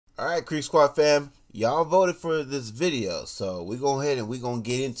Alright, Creek Squad fam, y'all voted for this video, so we go ahead and we gonna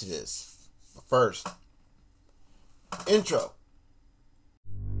get into this. But first, intro.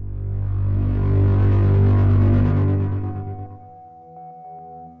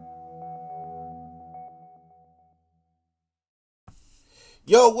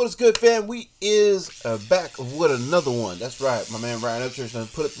 Yo, what is good, fam? We is back with another one. That's right, my man Ryan Upchurch done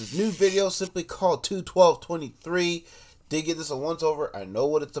put up this new video simply called 21223. Did get this a once over. I know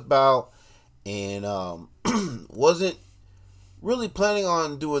what it's about, and wasn't really planning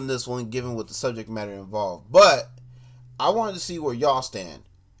on doing this one given with the subject matter involved. But I wanted to see where y'all stand.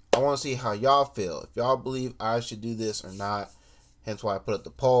 I want to see how y'all feel. If y'all believe I should do this or not. Hence why I put up the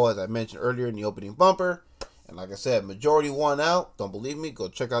poll, as I mentioned earlier in the opening bumper. And like I said, majority won out. Don't believe me? Go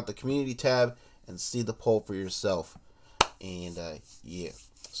check out the community tab and see the poll for yourself. And yeah.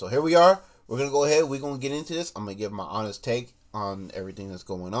 So here we are. We're going to go ahead. We're going to get into this. I'm going to give my honest take on everything that's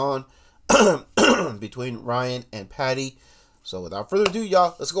going on between Ryan and Patty. So without further ado,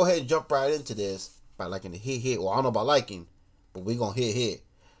 y'all, let's go ahead and jump right into this by liking the hit. Well, I don't know about liking, but we're going to hit.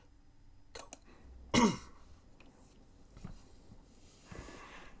 Go.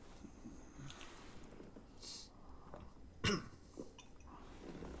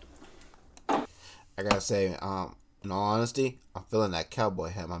 I gotta say, in all honesty, I'm feeling that cowboy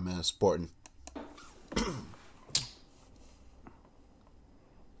hat my man is sporting.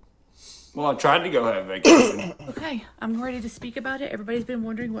 Well, I tried to go have vacation. Okay, I'm ready to speak about it. Everybody's been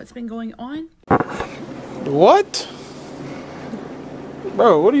wondering what's been going on. What?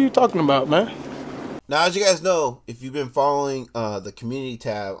 Bro, what are you talking about, man? Now, as you guys know, if you've been following the community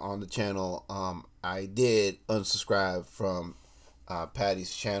tab on the channel, I did unsubscribe from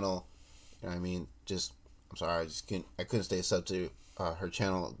Patty's channel. You know what I mean? I'm sorry, I couldn't stay sub to her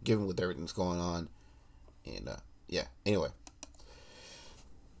channel, given with everything that's going on. And yeah, anyway.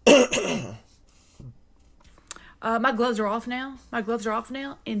 My gloves are off now.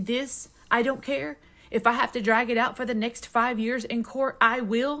 And this, I don't care. If I have to drag it out for the next 5 years in court, I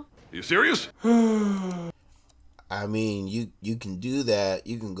will. Are you serious? I mean, you can do that.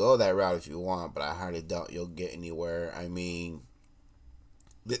 You can go that route if you want, but I highly doubt you'll get anywhere. I mean,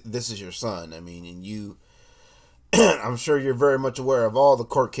 this is your son. I mean, and you, I'm sure you're very much aware of all the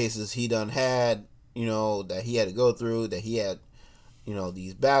court cases he done had, you know, that he had to go through, that he had, you know,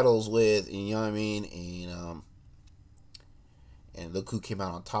 these battles with, and you know what I mean? And look who came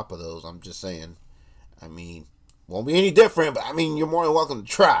out on top of those. I'm just saying. I mean, won't be any different, but I mean, you're more than welcome to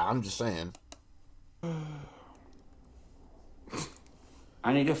try. I'm just saying.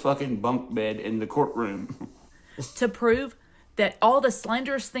 I need a fucking bunk bed in the courtroom. To prove that all the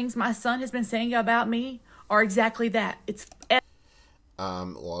slanderous things my son has been saying about me are exactly that.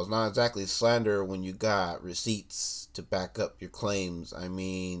 Well, it's not exactly slander when you got receipts to back up your claims. I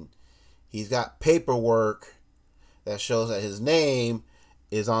mean, he's got paperwork that shows that his name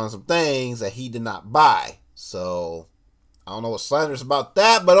is on some things that he did not buy. So, I don't know what slander is about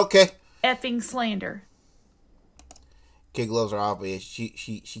that, but okay. Effing slander. Kid gloves are off, but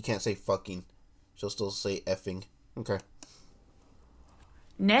she can't say fucking. She'll still say effing. Okay.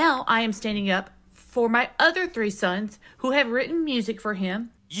 Now I am standing up for my other 3 sons who have written music for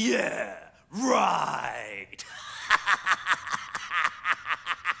him. Yeah, right.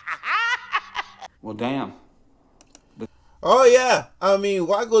 Well, damn. Oh yeah, I mean,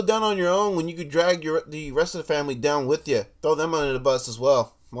 why go down on your own when you could drag the rest of the family down with you? Throw them under the bus as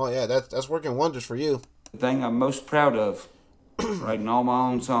well. Well, yeah, that's working wonders for you. The thing I'm most proud of, writing all my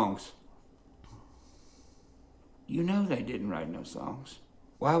own songs. You know they didn't write no songs.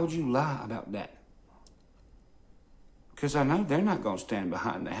 Why would you lie about that? Because I know they're not going to stand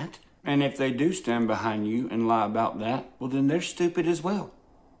behind that. And if they do stand behind you and lie about that, well, then they're stupid as well.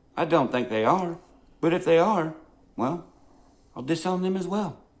 I don't think they are. But if they are, well, I'll disown them as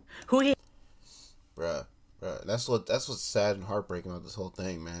well. Bruh, that's what's sad and heartbreaking about this whole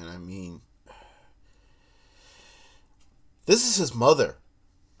thing, man. I mean, this is his mother,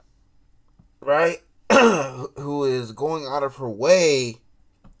 right? Who is going out of her way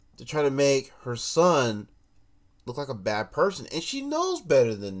to try to make her son look like a bad person. And she knows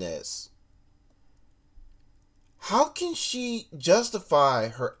better than this. How can she justify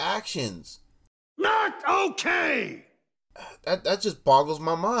her actions? Not okay! That just boggles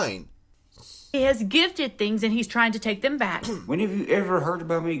my mind. He has gifted things and he's trying to take them back. When have you ever heard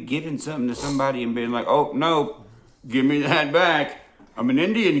about me giving something to somebody and being like, oh, no, give me that back. I'm an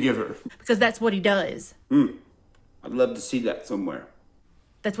Indian giver. Because that's what he does. I'd love to see that somewhere.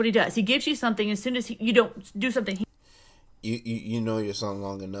 That's what he does. He gives you something, as soon as you don't do something. You know your son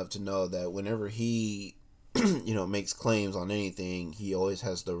long enough to know that whenever he makes claims on anything, he always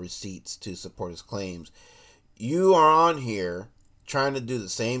has the receipts to support his claims. You are on here trying to do the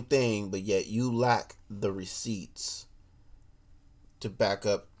same thing, but yet you lack the receipts to back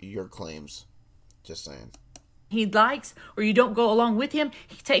up your claims. Just saying. He likes, or you don't go along with him,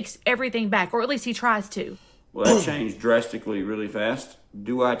 he takes everything back, or at least he tries to. Well, that changed drastically really fast.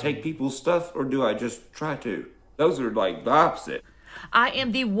 Do I take people's stuff or do I just try to? Those are like the opposite. I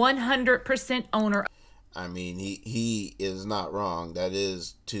am the 100% owner. I mean, he is not wrong. That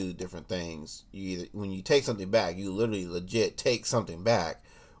is two different things. When you take something back, you literally legit take something back.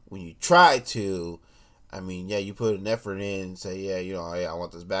 When you try to, I mean, yeah, you put an effort in and say, yeah, I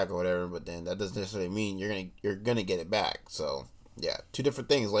want this back or whatever, but then that doesn't necessarily mean you're gonna get it back. So, yeah, two different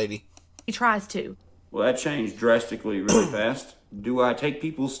things, lady. He tries to. Well, that changed drastically really fast. Do I take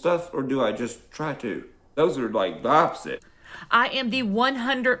people's stuff or do I just try to? Those are like the opposite. I am the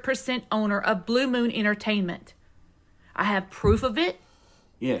 100% owner of Blue Moon Entertainment. I have proof of it.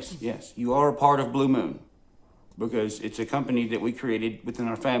 Yes, you are a part of Blue Moon because it's a company that we created within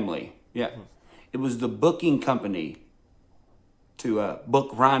our family. Yeah, it was the booking company to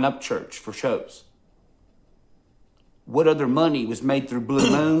book Ryan Upchurch for shows. What other money was made through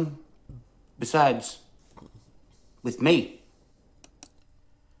Blue Moon besides with me?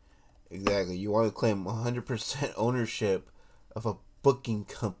 Exactly. You want to claim 100% ownership of a booking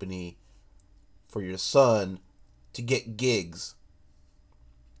company for your son to get gigs.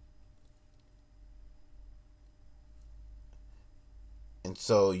 And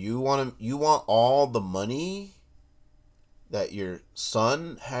so you want all the money that your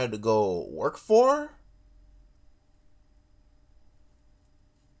son had to go work for?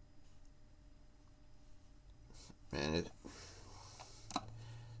 Man,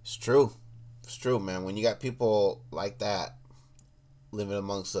 it's true. It's true, man. When you got people like that living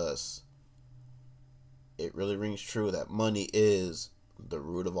amongst us, it really rings true that money is the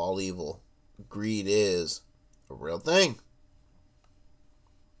root of all evil. Greed is a real thing.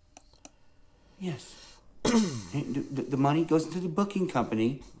 Yes. The money goes into the booking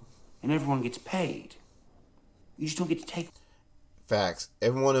company and everyone gets paid. You just don't get to take. Facts.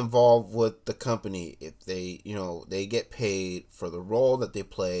 Everyone involved with the company, if they, they get paid for the role that they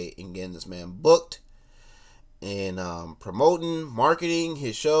play in getting this man booked and promoting, marketing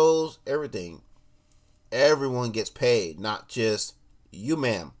his shows, everything. Everyone gets paid, not just you,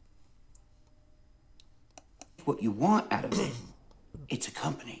 ma'am. What you want out of it, it's a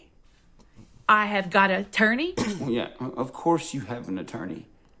company. I have got an attorney. Well, yeah, of course you have an attorney.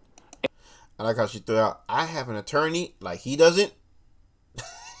 I like how she threw out, I have an attorney, like he doesn't.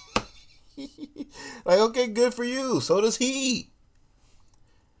 Like, okay, good for you. So does he.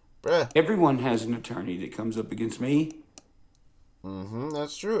 Bruh. Everyone has an attorney that comes up against me.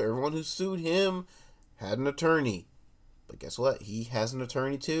 That's true. Everyone who sued him had an attorney. But guess what? He has an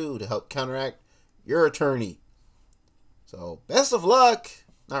attorney too to help counteract your attorney. So, best of luck.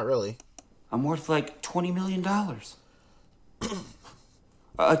 Not really. I'm worth like $20 million.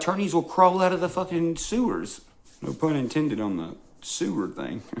 Attorneys will crawl out of the fucking sewers. No pun intended on the sewer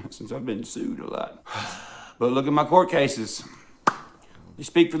thing, since I've been sued a lot. But look at my court cases. They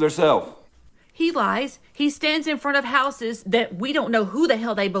speak for themselves. He lies. He stands in front of houses that we don't know who the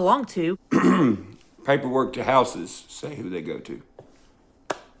hell they belong to. Paperwork to houses say who they go to.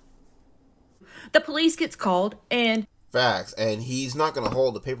 The police gets called and... Facts. And he's not going to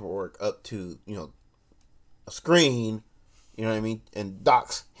hold the paperwork up to, a screen, you know what I mean, and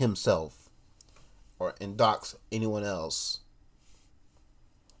dox himself and dox anyone else.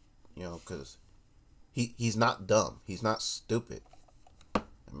 Because he's not dumb. He's not stupid. I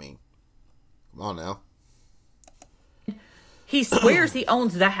mean, come on now. He swears he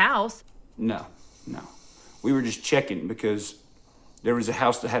owns the house. No. We were just checking because there was a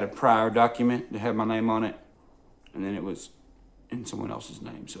house that had a prior document that had my name on it. And then it was in someone else's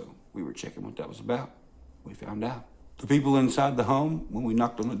name. So we were checking what that was about. We found out. The people inside the home, when we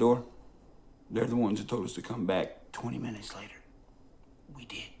knocked on the door, they're the ones that told us to come back 20 minutes later. We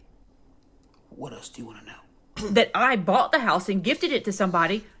did. What else do you want to know? That I bought the house and gifted it to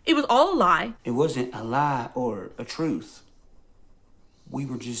somebody. It was all a lie. It wasn't a lie or a truth. We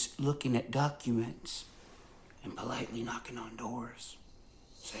were just looking at documents and politely knocking on doors,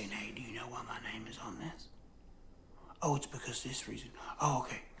 saying, hey, do you know why my name is on this? Oh, it's because this reason. Oh,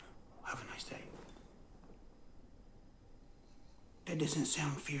 okay. Have a nice day. That doesn't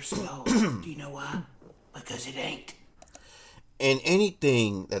sound fierce at all. Do you know why? Because it ain't. And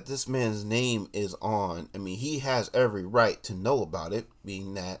anything that this man's name is on, I mean, he has every right to know about it,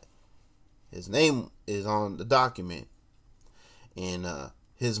 being that his name is on the document. And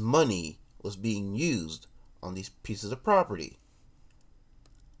his money was being used on these pieces of property.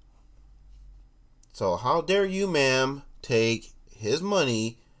 So how dare you, ma'am, take his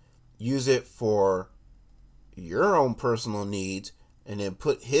money, use it for your own personal needs, and then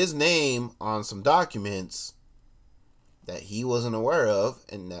put his name on some documents that he wasn't aware of,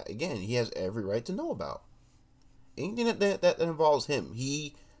 and that, again, he has every right to know about. Anything that involves him,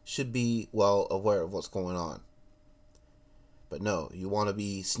 he should be well aware of what's going on. But no, you want to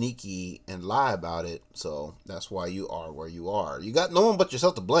be sneaky and lie about it, so that's why you are where you are. You got no one but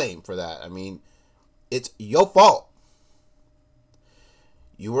yourself to blame for that. I mean, it's your fault.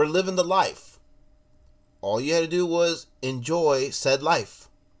 You were living the life. All you had to do was enjoy said life.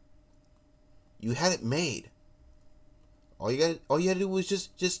 You had it made. All you had to do was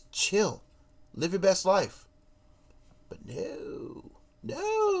just chill. Live your best life. But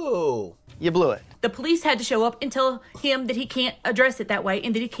no. You blew it. The police had to show up and tell him that he can't address it that way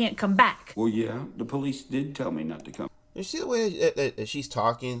and that he can't come back. Well, yeah, the police did tell me not to come. You see the way that she's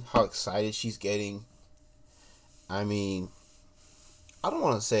talking, how excited she's getting? I mean, I don't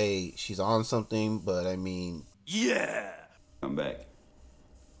want to say she's on something, but I mean... Yeah! Come back.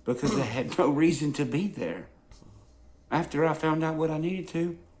 Because I had no reason to be there. After I found out what I needed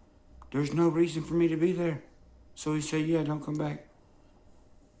to, there's no reason for me to be there. So he said, yeah, don't come back.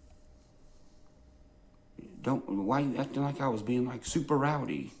 Why you acting like I was being like super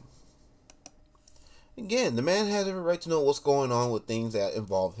rowdy? Again, the man has every right to know what's going on with things that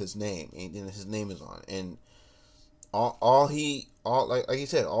involve his name, and his name is on. And like you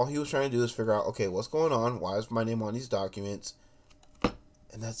said, all he was trying to do is figure out, okay, what's going on? Why is my name on these documents?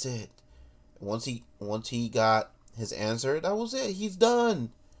 And that's it. Once he got his answer, that was it. He's done.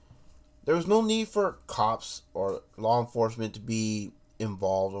 There was no need for cops or law enforcement to be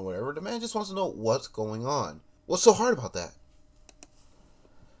involved or whatever. The man just wants to know what's going on. What's so hard about that?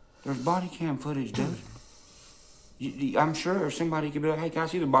 There's body cam footage, dude. I'm sure somebody could be like, hey, can I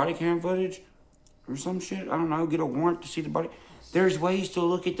see the body cam footage? Or some shit. I don't know. Get a warrant to see the body. There's ways to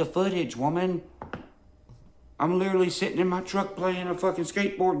look at the footage, woman. I'm literally sitting in my truck playing a fucking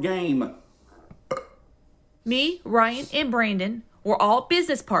skateboard game. Me, Ryan, and Brandon were all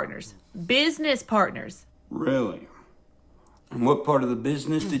business partners. Business partners. Really? And what part of the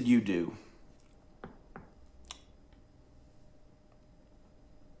business did you do?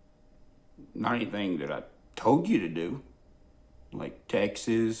 Not anything that I told you to do. Like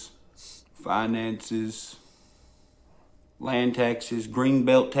taxes, finances, land taxes,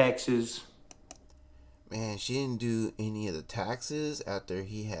 greenbelt taxes. Man, she didn't do any of the taxes after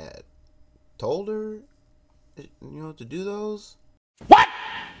he had told her, to do those. What?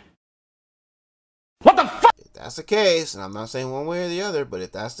 What the fuck? If that's the case, and I'm not saying one way or the other, but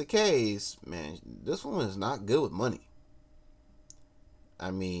if that's the case, man, this woman is not good with money. I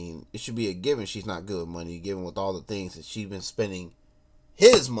mean, it should be a given she's not good with money, given with all the things that she's been spending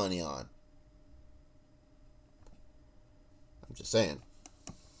his money on. I'm just saying.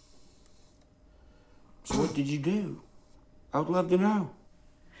 So what did you do? I would love to know.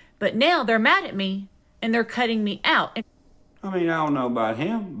 But now they're mad at me and they're cutting me out. I mean, I don't know about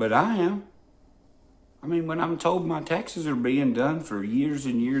him, but I am. I mean, when I'm told my taxes are being done for years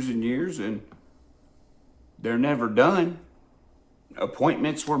and years and years and they're never done,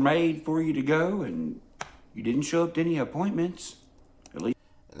 appointments were made for you to go and you didn't show up to any appointments. At least.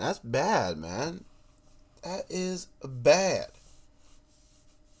 And that's bad, man. That is bad.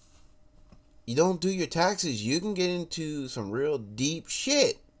 You don't do your taxes, you can get into some real deep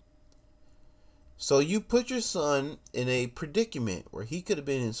shit. So you put your son in a predicament where he could have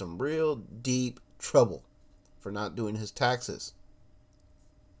been in some real deep trouble for not doing his taxes.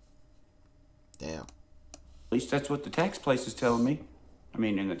 Damn. At least that's what the tax place is telling me. I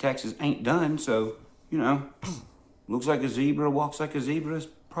mean, and the taxes ain't done, so, looks like a zebra, walks like a zebra, is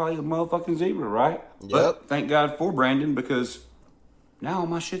probably a motherfucking zebra, right? Yep. But thank God for Brandon, because now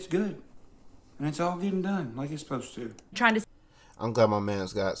my shit's good. And it's all getting done like it's supposed to. I'm glad my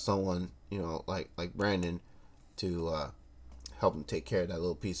man's got someone, like Brandon to help him take care of that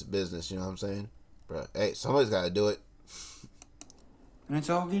little piece of business, you know what I'm saying? But hey, somebody's got to do it. And it's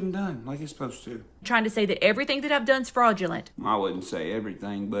all getting done like it's supposed to. Trying to say that everything that I've done is fraudulent. I wouldn't say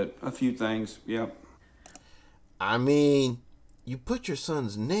everything, but a few things, yep. I mean, you put your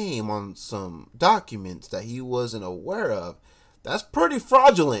son's name on some documents that he wasn't aware of. That's pretty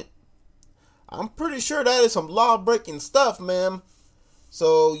fraudulent. I'm pretty sure that is some law-breaking stuff, ma'am.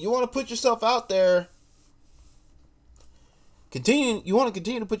 So you want to put yourself out there. You want to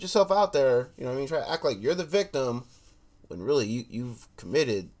continue to put yourself out there. You know what I mean? Try to act like you're the victim when really you've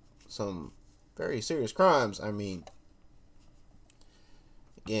committed some very serious crimes. I mean,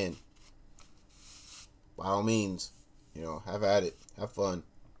 again, by all means, you know, have at it, have fun.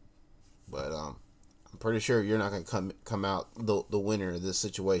 But I'm pretty sure you're not gonna come out the winner of this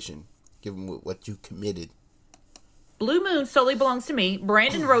situation, given what you committed. Blue Moon solely belongs to me.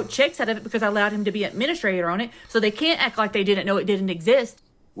 Brandon wrote checks out of it because I allowed him to be administrator on it, so they can't act like they didn't know it didn't exist.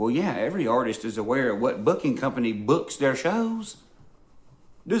 Well, yeah, every artist is aware of what booking company books their shows.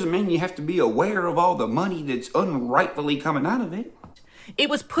 Doesn't mean you have to be aware of all the money that's unrightfully coming out of it. It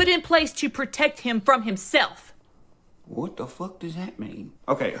was put in place to protect him from himself. What the fuck does that mean?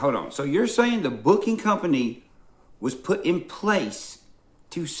 Okay, hold on. So you're saying the booking company was put in place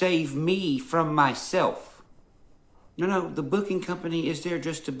to save me from myself? No, the booking company is there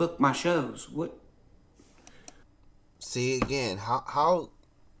just to book my shows. What? See, again, how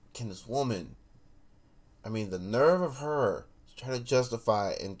can this woman, I mean, the nerve of her to try to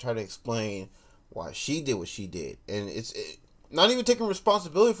justify and try to explain why she did what she did. And it's not even taking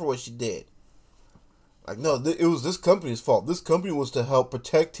responsibility for what she did. Like, no, it was this company's fault. This company was to help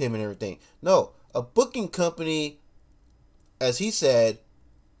protect him and everything. No, a booking company, as he said,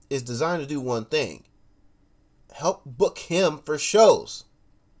 is designed to do one thing. Help book him for shows.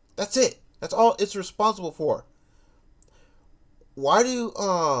 That's it. That's all it's responsible for. Why do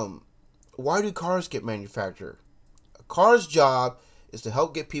cars get manufactured? A car's job is to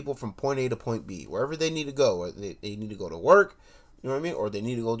help get people from point A to point B, wherever they need to go. Or they need to go to work, you know what I mean? Or they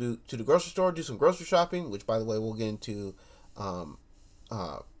need to go to the grocery store, do some grocery shopping, which, by the way, we'll get into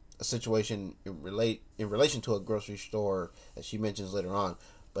a situation in relation to a grocery store that she mentions later on.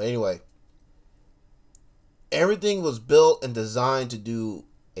 But anyway, everything was built and designed to do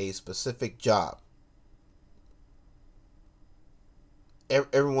a specific job.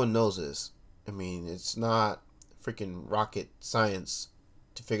 Everyone knows this. I mean, it's not freaking rocket science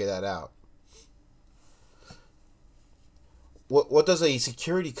to figure that out. What does a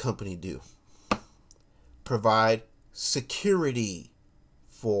security company do? Provide security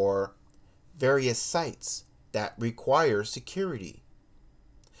for various sites that require security,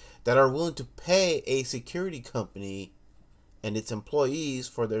 that are willing to pay a security company and its employees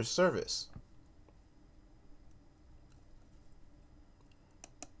for their service.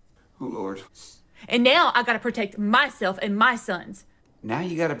 Oh, Lord. And now I gotta protect myself and my sons. Now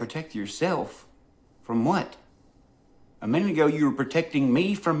you gotta protect yourself from what? A minute ago you were protecting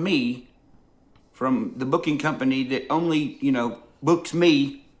me, from the booking company that only, books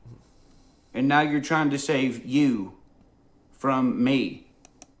me. And now you're trying to save you from me.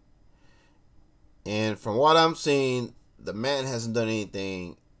 And from what I'm seeing, the man hasn't done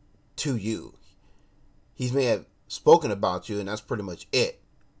anything to you. He may have spoken about you, and that's pretty much it.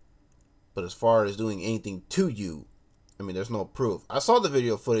 But as far as doing anything to you, I mean, there's no proof. I saw the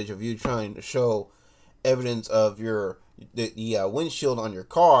video footage of you trying to show evidence of the windshield on your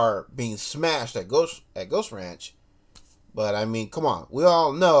car being smashed at Ghost Ranch. But I mean, come on, we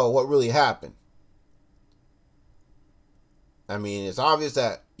all know what really happened. I mean, it's obvious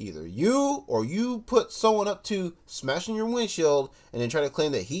that either you or you put someone up to smashing your windshield and then try to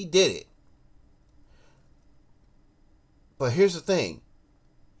claim that he did it. But here's the thing.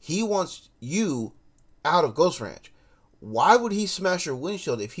 He wants you out of Ghost Ranch. Why would he smash your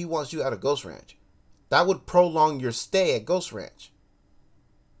windshield if he wants you out of Ghost Ranch? That would prolong your stay at Ghost Ranch.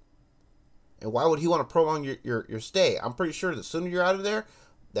 And why would he want to prolong your stay? I'm pretty sure the sooner you're out of there,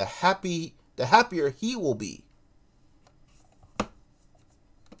 the happier he will be. I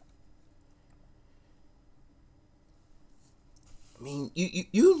mean,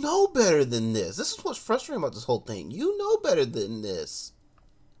 you know better than this. This is what's frustrating about this whole thing. You know better than this.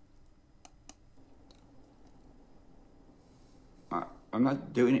 I'm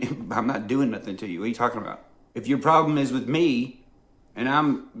not doing nothing to you. What are you talking about? If your problem is with me and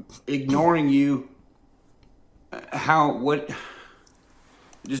I'm ignoring you, yeah,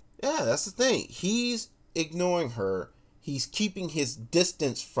 that's the thing. He's ignoring her. He's keeping his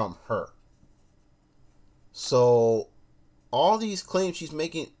distance from her. So all these claims she's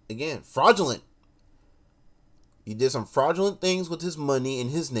making, again, fraudulent. You did some fraudulent things with his money in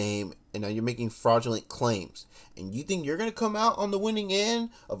his name, and now you're making fraudulent claims. And you think you're going to come out on the winning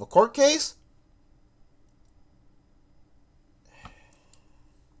end of a court case?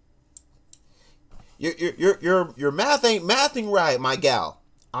 Your math ain't mathing right, my gal.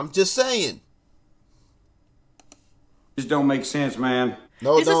 I'm just saying. This don't make sense, man.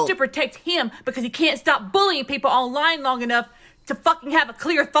 No, This is to protect him because he can't stop bullying people online long enough to fucking have a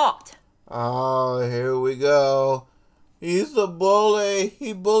clear thought. Oh, here we go. He's a bully.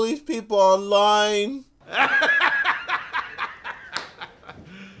 He bullies people online.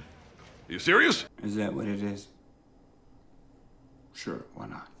 You serious? Is that what it is? Sure, why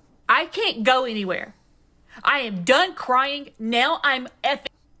not? I can't go anywhere. I am done crying. Now I'm effing.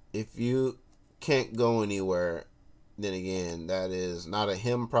 If you can't go anywhere, then again, that is not a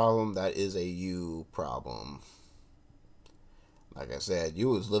him problem. That is a you problem. Like I said, you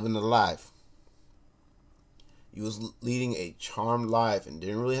was living the life. You was leading a charmed life and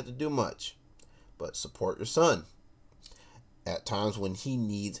didn't really have to do much. But support your son at times when he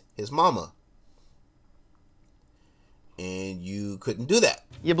needs his mama. And you couldn't do that.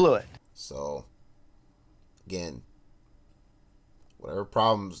 You blew it. So, again, whatever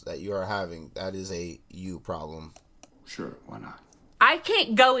problems that you are having, that is a you problem. Sure, why not? I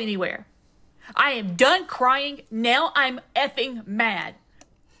can't go anywhere. I am done crying. Now I'm effing mad.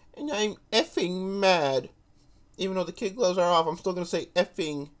 And I'm effing mad. Even though the kid gloves are off, I'm still going to say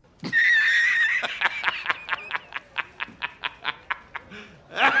effing.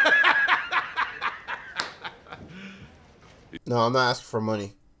 No, I'm not asking for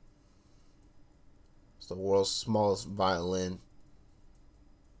money. It's the world's smallest violin.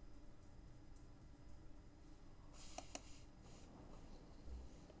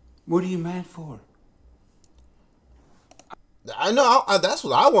 What are you mad for? I know, that's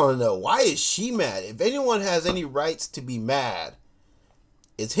what I want to know. Why is she mad? If anyone has any rights to be mad,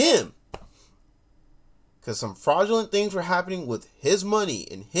 it's him. Because some fraudulent things were happening with his money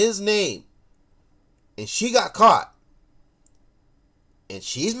in his name. And she got caught. And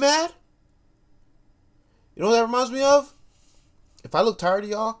she's mad? You know what that reminds me of? If I look tired of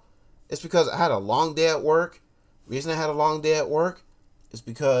y'all, it's because I had a long day at work. The reason I had a long day at work is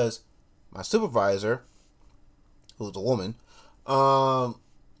because my supervisor, who's a woman,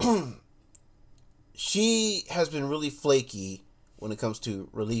 she has been really flaky when it comes to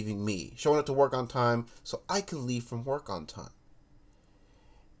relieving me, showing up to work on time so I can leave from work on time.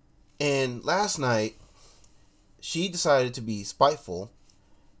 And last night, she decided to be spiteful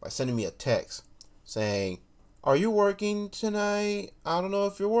by sending me a text saying, "Are you working tonight? I don't know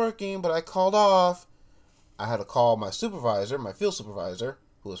if you're working, but I called off." I had to call my supervisor, my field supervisor,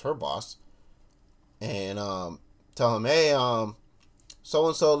 who was her boss, and tell him, "Hey,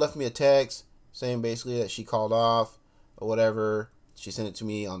 so-and-so left me a text saying basically that she called off or whatever. She sent it to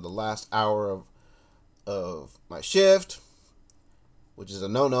me on the last hour of my shift," which is a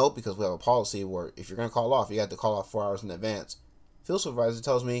no-no because we have a policy where if you're going to call off, you have to call off 4 hours in advance. Field supervisor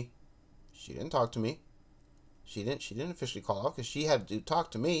tells me she didn't talk to me. She didn't officially call off because she had to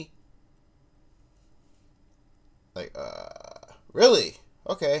talk to me. Like, really?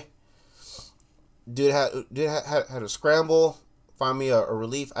 Okay. Dude had to scramble, find me a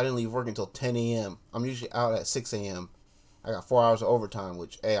relief. I didn't leave work until 10 a.m. I'm usually out at 6 a.m. I got 4 hours of overtime,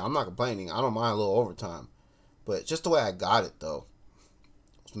 which, hey, I'm not complaining. I don't mind a little overtime. But just the way I got it, though,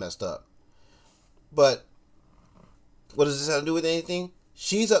 was messed up. But what does this have to do with anything?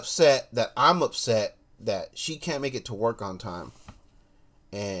 She's upset that I'm upset that she can't make it to work on time.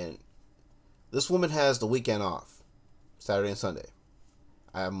 And this woman has the weekend off, Saturday and Sunday.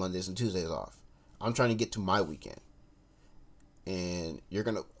 I have Mondays and Tuesdays off. I'm trying to get to my weekend. And you're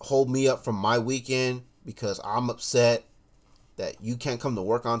going to hold me up from my weekend because I'm upset that you can't come to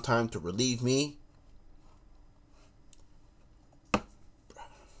work on time to relieve me?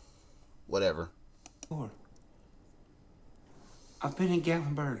 Whatever. I've been in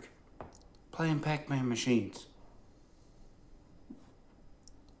Gatlinburg playing Pac-Man machines.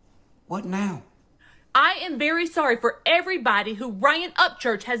 What now? I am very sorry for everybody who Ryan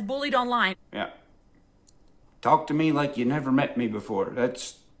Upchurch has bullied online. Yeah. Talk to me like you never met me before.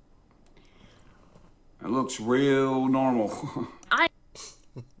 That looks real normal.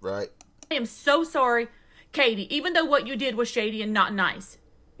 Right. I am so sorry, Katie, even though what you did was shady and not nice.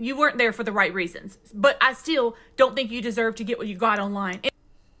 You weren't there for the right reasons. But I still don't think you deserve to get what you got online.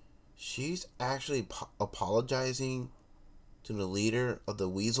 She's actually apologizing to the leader of the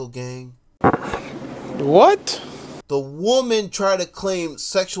Weasel Gang. What? The woman tried to claim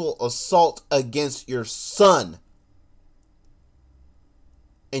sexual assault against your son.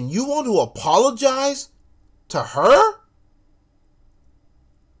 And you want to apologize to her?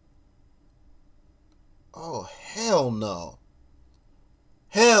 Oh, hell no.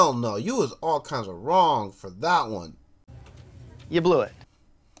 Hell no. You was all kinds of wrong for that one. You blew it.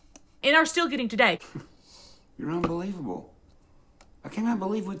 And are still getting today. You're unbelievable. I cannot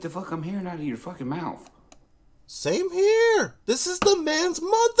believe what the fuck I'm hearing out of your fucking mouth. Same here. This is the man's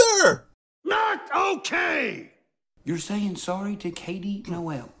mother. Not okay! You're saying sorry to Katie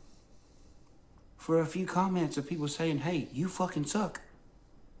Noel for a few comments of people saying, "Hey, you fucking suck."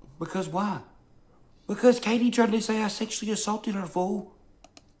 Because why? Because Katie tried to say I sexually assaulted her, fool.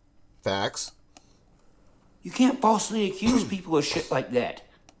 Facts. You can't falsely accuse people of shit like that.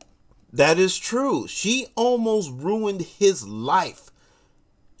 That is true. She almost ruined his life.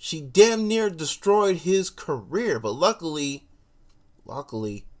 She damn near destroyed his career, but luckily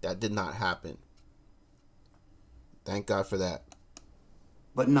that did not happen. Thank God for that.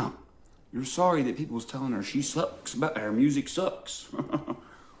 But no, you're sorry that people was telling her she sucks, about her music sucks.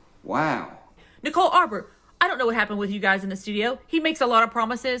 Wow. Nicole Arbor, I don't know what happened with you guys in the studio. He makes a lot of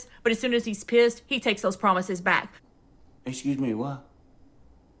promises, but as soon as he's pissed, he takes those promises back. Excuse me, what?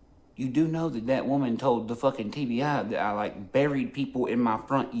 You do know that that woman told the fucking TBI that I, like, buried people in my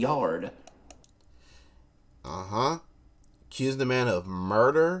front yard. Uh-huh. Accused the man of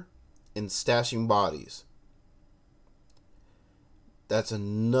murder and stashing bodies. That's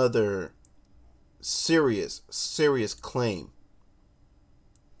another serious claim.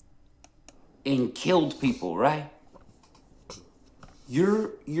 And killed people, right?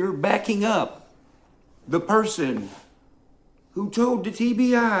 You're backing up the person who told the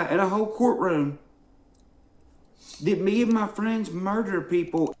TBI in a whole courtroom that me and my friends murdered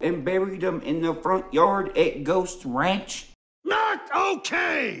people and buried them in the front yard at Ghost Ranch. Not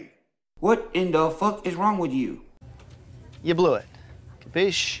okay! What in the fuck is wrong with you? You blew it.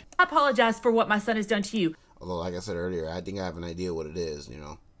 Capiche? I apologize for what my son has done to you. Although, like I said earlier, I think I have an idea what it is, you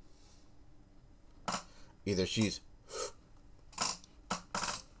know. Either she's...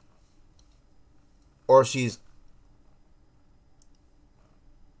 or she's...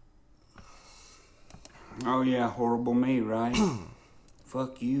 Oh yeah, horrible me, right?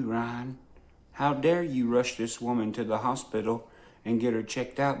 Fuck you, Ryan. How dare you rush this woman to the hospital and get her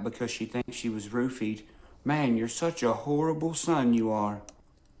checked out because she thinks she was roofied. Man, you're such a horrible son, you are.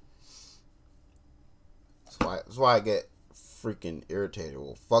 That's why I get freaking irritated.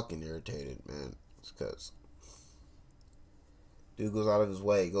 Well, fucking irritated, man. It's because dude goes out of his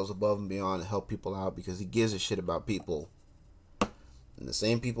way, goes above and beyond to help people out because he gives a shit about people. And the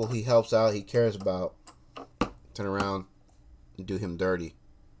same people he helps out, he cares about, turn around and do him dirty.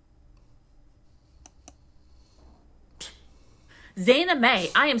 Zana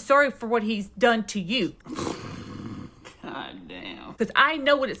May, I am sorry for what he's done to you. God damn. Because I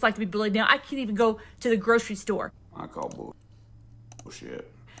know what it's like to be bullied now. I can't even go to the grocery store. I call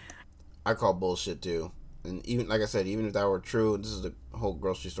bullshit. I call bullshit too. And even, like I said, even if that were true, this is the whole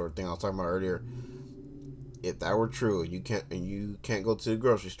grocery store thing I was talking about earlier. If that were true, you can't go to the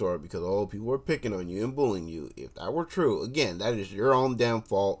grocery store because people are picking on you and bullying you. If that were true, again, that is your own damn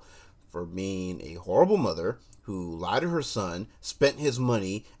fault for being a horrible mother who lied to her son, spent his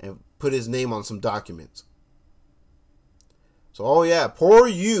money, and put his name on some documents. So, oh yeah, poor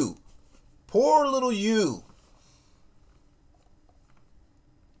you. Poor little you.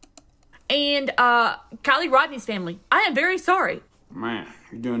 And Kylie Rodney's family, I am very sorry. Man,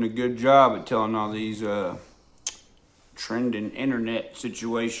 you're doing a good job at telling all these trending internet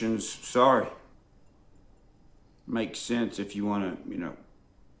situations. Sorry. Makes sense if you want to,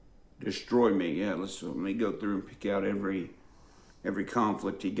 destroy me. Yeah, let me go through and pick out every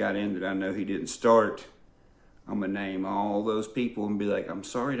conflict he got in that I know he didn't start. I'm gonna name all those people and be like, I'm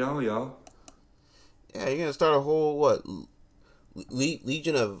sorry to all y'all. Yeah, you're gonna start a whole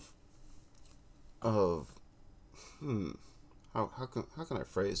legion of how can I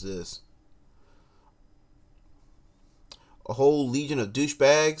phrase this? A whole legion of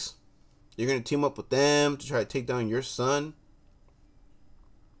douchebags. You're gonna team up with them to try to take down your son.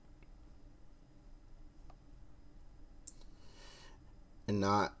 And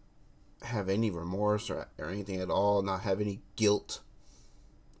not have any remorse or anything at all, not have any guilt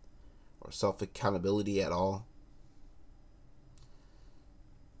or self-accountability at all.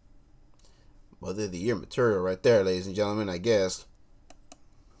 Mother of the Year material right there, ladies and gentlemen, I guess.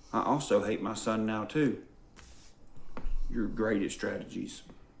 I also hate my son now, too. You're great at strategies.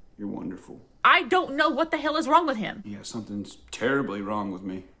 You're wonderful. I don't know what the hell is wrong with him. Yeah, something's terribly wrong with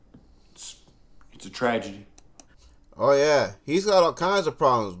me. It's a tragedy. Oh yeah, he's got all kinds of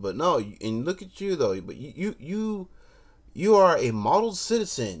problems, but no, and look at you though. But you are a model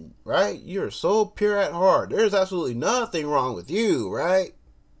citizen, right? You're so pure at heart. There's absolutely nothing wrong with you, right?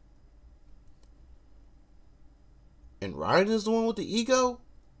 And Ryan is the one with the ego.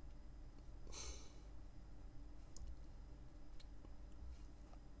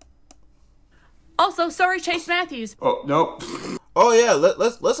 Also, sorry, Chase Matthews. Oh, no. Oh yeah,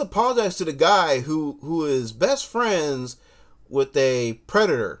 let's apologize to the guy who is best friends with a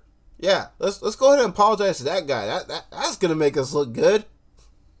predator. Yeah, let's go ahead and apologize to that guy. That's gonna make us look good.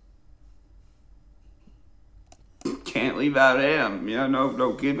 Can't leave out him. Yeah,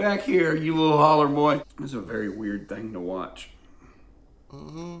 no, get back here, you little holler boy. It's a very weird thing to watch.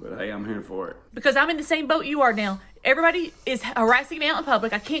 But hey, I'm here for it. Because I'm in the same boat you are now. Everybody is harassing me out in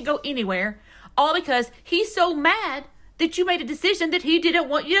public. I can't go anywhere. All because he's so mad that you made a decision that he didn't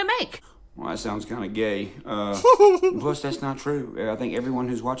want you to make. Well, that sounds kind of gay. Plus, that's not true. I think everyone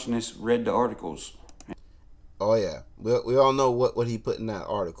who's watching this read the articles. Oh, yeah. We all know what he put in that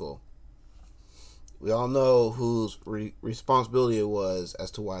article. We all know whose responsibility it was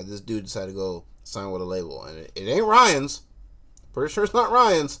as to why this dude decided to go sign with a label. And it ain't Ryan's. Pretty sure it's not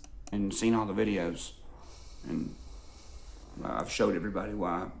Ryan's. And seen all the videos. And I've showed everybody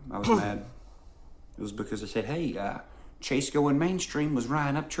why I was mad. It was because I said, hey, Chase going mainstream was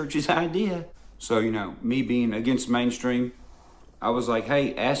Ryan Upchurch's idea. So, you know, me being against mainstream, I was like,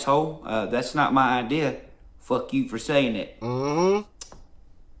 hey, asshole, that's not my idea. Fuck you for saying it. And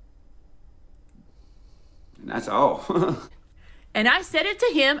that's all. And I said it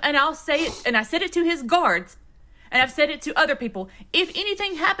to him, and I'll say it, and I said it to his guards, and I've said it to other people. If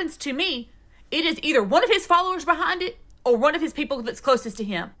anything happens to me, it is either one of his followers behind it or one of his people that's closest to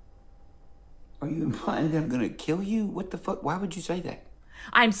him. Are you implying that I'm gonna kill you? What the fuck? Why would you say that?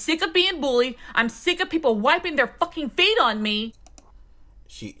 I'm sick of being bullied. I'm sick of people wiping their fucking feet on me.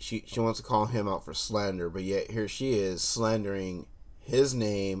 She wants to call him out for slander, but yet here she is slandering his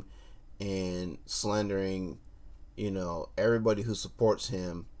name and slandering, you know, everybody who supports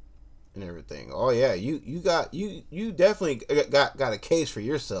him and everything. Oh yeah, you definitely got a case for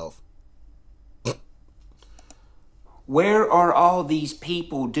yourself. Where are all these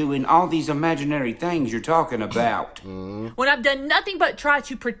people doing all these imaginary things you're talking about? When I've done nothing but try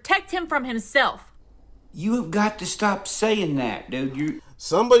to protect him from himself. You have got to stop saying that, dude.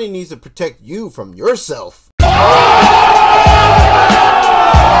 Somebody needs to protect you from yourself.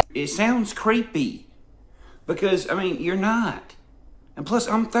 It sounds creepy. Because, I mean, you're not. And plus,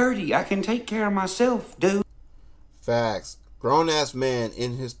 I'm 30. I can take care of myself, dude. Facts. Grown-ass man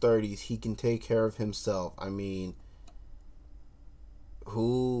in his 30s, he can take care of himself. I mean,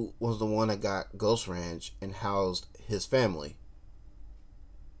 who was the one that got Ghost Ranch and housed his family?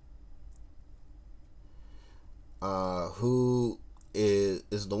 Who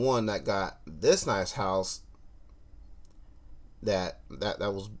is the one that got this nice house that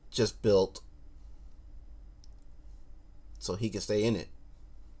was just built so he can stay in it?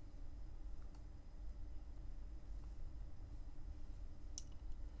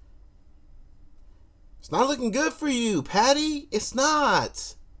 It's not looking good for you, Patty. It's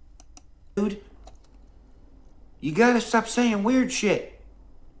not. Dude, you gotta stop saying weird shit.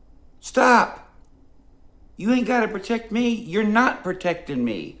 Stop. You ain't gotta protect me. You're not protecting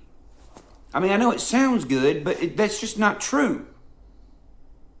me. I mean, I know it sounds good, but that's just not true.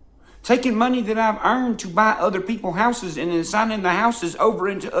 Taking money that I've earned to buy other people's houses and then signing the houses over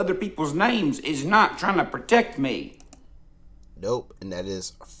into other people's names is not trying to protect me. Nope, and that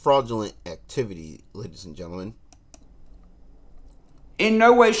is fraudulent activity, ladies and gentlemen. In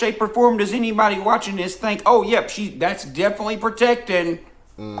no way, shape, or form does anybody watching this think, oh, yep, that's definitely protecting.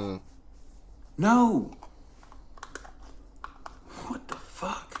 No. What the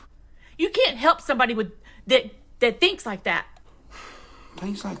fuck? You can't help somebody with that thinks like that.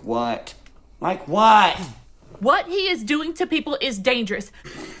 Things like what? Like what? What he is doing to people is dangerous.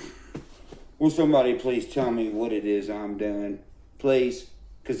 Will somebody please tell me what it is I'm doing? Please?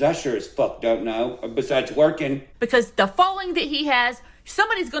 Because I sure as fuck don't know, besides working. Because the following that he has,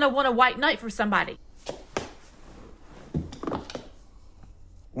 somebody's going to want a white knight for somebody.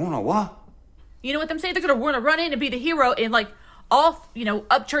 Want a what? You know what I'm saying? They're going to want to run in and be the hero and, like, off, you know,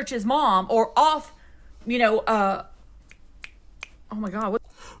 Upchurch's mom or off, you know, oh my God. What?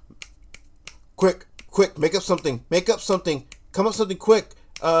 Quick, make up something. Come up something quick.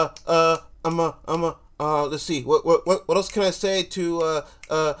 Let's see. What else can I say to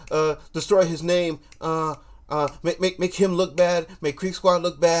destroy his name? Make him look bad. Make Creek Squad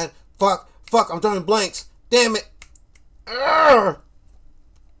look bad. Fuck. I'm drawing blanks. Damn it. Arrgh.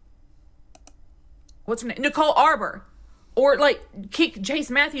 What's her name? Nicole Arbor. Or, like, kick Jace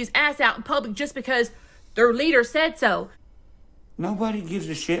Matthews' ass out in public just because their leader said so. Nobody gives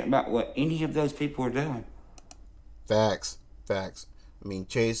a shit about what any of those people are doing. Facts. I mean,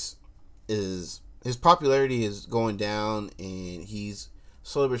 Chase his popularity is going down, and he's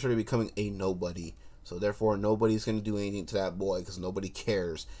slowly but surely becoming a nobody. So therefore, nobody's going to do anything to that boy because nobody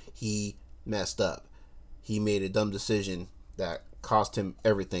cares. He messed up. He made a dumb decision that cost him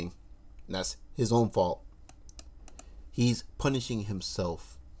everything, and that's his own fault. He's punishing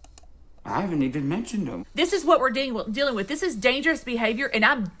himself. I haven't even mentioned him. This is what we're dealing with. This is dangerous behavior, and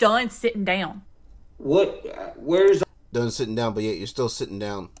I'm done sitting down. What? Where's... Done sitting down, but yet you're still sitting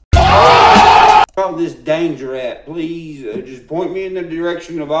down. All this danger at, please. Just point me in the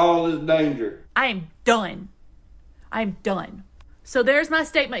direction of all this danger. I am done. I'm done. So there's my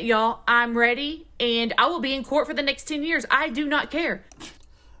statement, y'all. I'm ready, and I will be in court for the next 10 years. I do not care.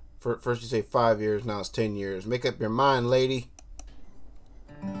 First you say 5 years, now it's 10 years. Make up your mind, lady.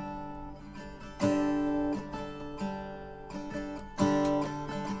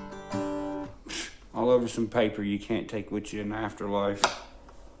 All over some paper you can't take with you in the afterlife.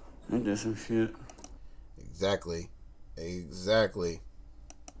 Ain't that some shit? Exactly. Exactly.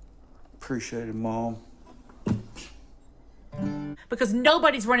 Appreciate it, Mom. Because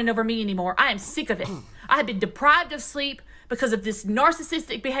nobody's running over me anymore. I am sick of it. I have been deprived of sleep because of this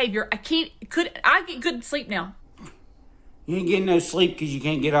narcissistic behavior. I get good sleep now. You ain't getting no sleep because you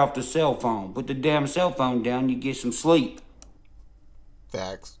can't get off the cell phone. Put the damn cell phone down, you get some sleep.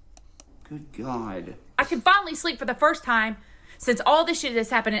 Facts. Good God. I can finally sleep for the first time since all this shit has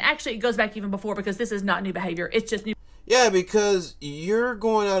happened. And actually, it goes back even before because this is not new behavior. It's just new. Yeah, because you're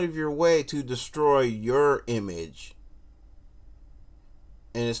going out of your way to destroy your image.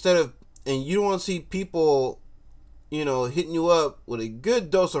 And and you don't want to see people, you know, hitting you up with a good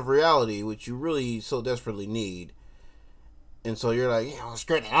dose of reality, which you really so desperately need. And so you're like, yeah,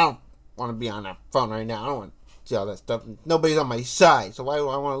 screw it. I don't want to be on that phone right now. I don't want to see all that stuff. Nobody's on my side, so why do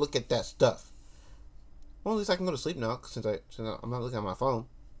I want to look at that stuff? Well, at least I can go to sleep now since I'm not looking at my phone.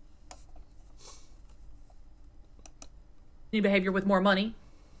 New behavior with more money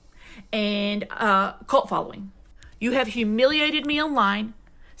and cult following. You have humiliated me online.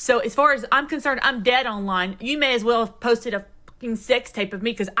 So as far as I'm concerned, I'm dead online. You may as well have posted a fucking sex tape of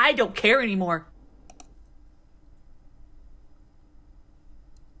me because I don't care anymore.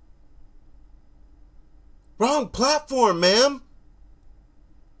 Wrong platform, ma'am.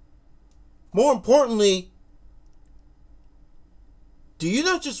 More importantly, do you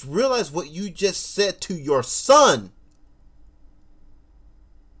not just realize what you just said to your son?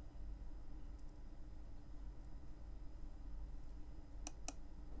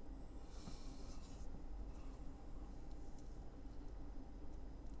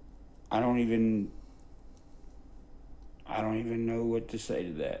 I don't even know what to say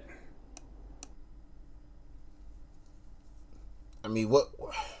to that. I mean,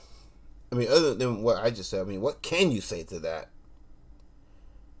 other than what I just said, I mean, what can you say to that?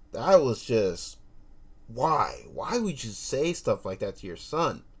 That was just, why? Why would you say stuff like that to your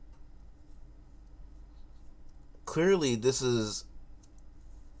son? Clearly, this is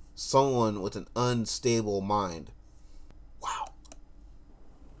someone with an unstable mind. Wow.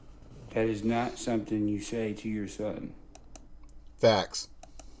 That is not something you say to your son. Facts.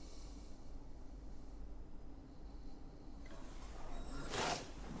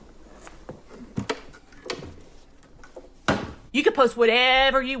 You can post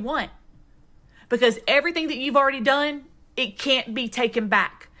whatever you want because everything that you've already done, it can't be taken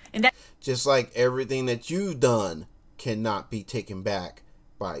back. And that just like everything that you've done cannot be taken back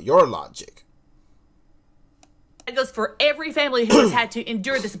by your logic. That goes for every family who has had to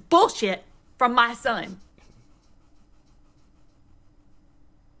endure this bullshit from my son.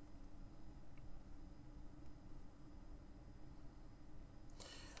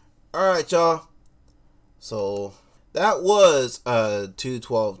 Alright, y'all. So that was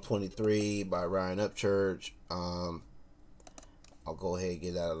 2/12/23 by Ryan Upchurch. I'll go ahead and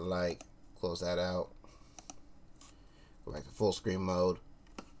get out of the light. Close that out. Go back to full screen mode.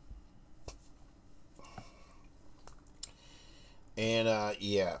 And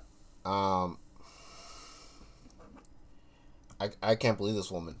yeah. I can't believe this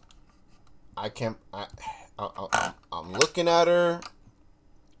woman. I'm looking at her.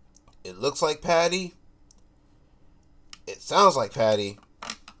 It looks like Patty. It sounds like Patty.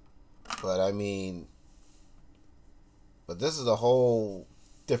 But I mean, but this is a whole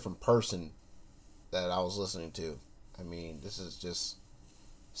different person that I was listening to. I mean, this is just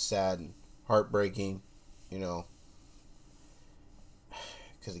sad and heartbreaking, you know.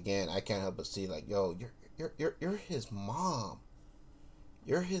 Because again, I can't help but see, like, yo, you're his mom.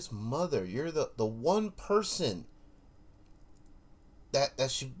 You're his mother. You're the one person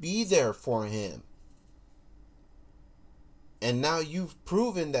that should be there for him. And now you've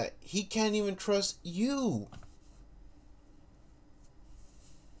proven that he can't even trust you.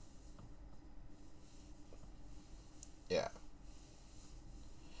 Yeah.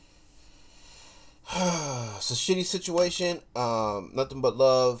 It's a shitty situation. Nothing but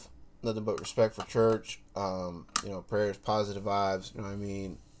love. Nothing but respect for church. You know, prayers, positive vibes. You know what I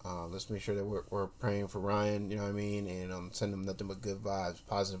mean? Let's make sure that we're praying for Ryan. You know what I mean? And send him nothing but good vibes,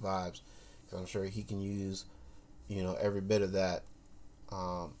 positive vibes. Because I'm sure he can use, you know, every bit of that.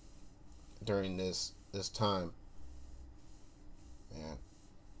 during this time. Man,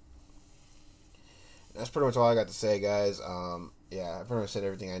 that's pretty much all I got to say, guys. Yeah, I pretty much said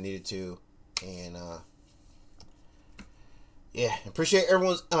everything I needed to, and yeah, appreciate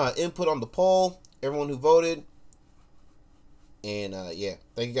everyone's input on the poll, everyone who voted, and yeah,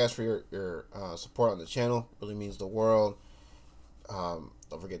 thank you guys for your support on the channel. Really means the world.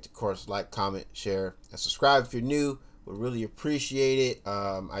 Don't forget to, of course, like, comment, share, and subscribe if you're new. Would really appreciate it.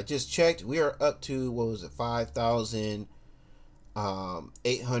 I just checked. We are up to, what was it,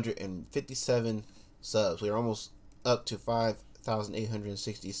 5,857 subs. We are almost up to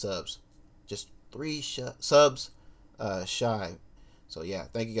 5,860 subs. Just 3 subs shy. So yeah,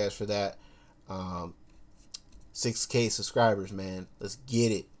 thank you guys for that. 6K subscribers, man. Let's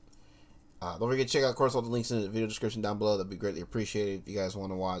get it. Don't forget to check out, of course, all the links in the video description down below. That'd be greatly appreciated. If you guys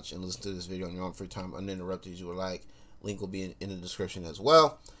want to watch and listen to this video on your own free time, uninterrupted, as you would like. Link will be in the description as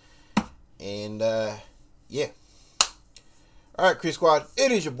well. And yeah. All right, Crew Squad.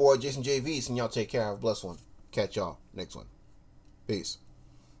 It is your boy Jason JV, and y'all take care. Have a blessed one. Catch y'all next one. Peace.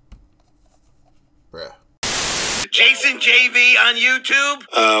 Bruh. Jason JV on YouTube.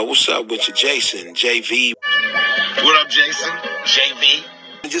 What's up with you, Jason JV? What up, Jason? JV.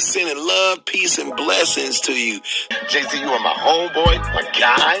 Just sending love, peace, and blessings to you. Jason, you are my homeboy, my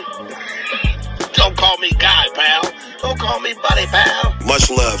guy. Don't call me guy, pal. Don't call me buddy, pal. Much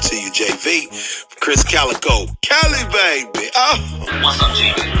love to you, JV. Chris Calico. Cali, baby. Oh. What's up,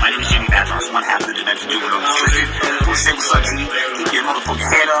 JV? My name is Jimmy Matthews. One half of the event to do with on the street. Who say what's up to you? Keep your motherfucking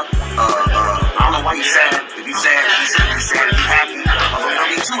head up. I don't know why you sad.